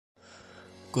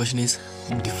Question is,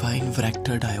 define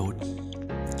Varactor diode.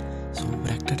 So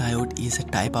Varactor diode is a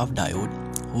type of diode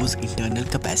whose internal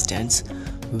capacitance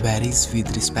varies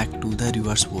with respect to the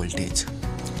reverse voltage.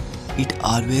 It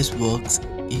always works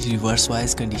in reverse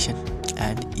bias condition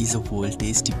and is a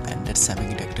voltage dependent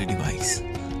semiconductor device.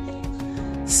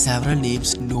 Several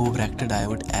names know Varactor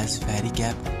diode as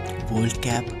Varicap,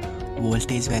 Voltcap,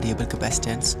 voltage variable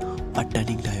capacitance, or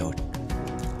Tunning diode.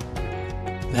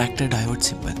 Varactor diode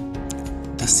symbol.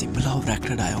 The symbol of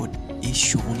Varactor diode is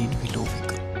shown in below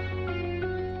figure.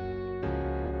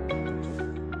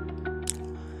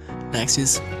 Next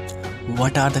is,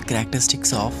 what are the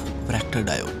characteristics of Varactor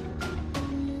diode?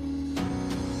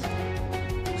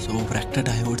 So Varactor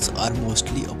diodes are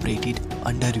mostly operated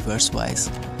under reverse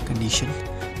bias condition,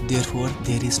 therefore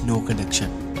there is no conduction.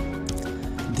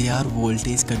 They are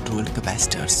voltage controlled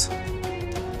capacitors.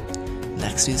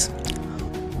 Next is,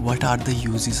 what are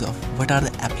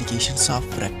the applications of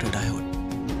Varactor diode?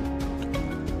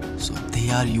 So they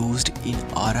are used in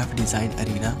RF design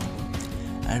arena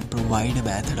and provide a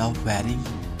method of varying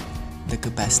the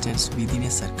capacitance within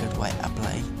a circuit while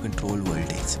applying control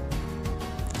voltage.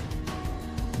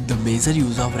 The major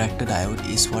use of Varactor diode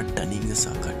is for turning the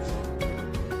circuit.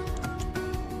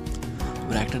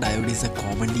 Varactor diode is a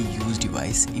commonly used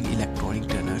device in electronic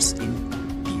turners in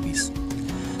TVs.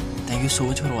 Thank you so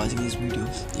much for watching this video.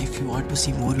 If you want to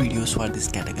see more videos for this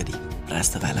category, press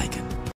the bell icon.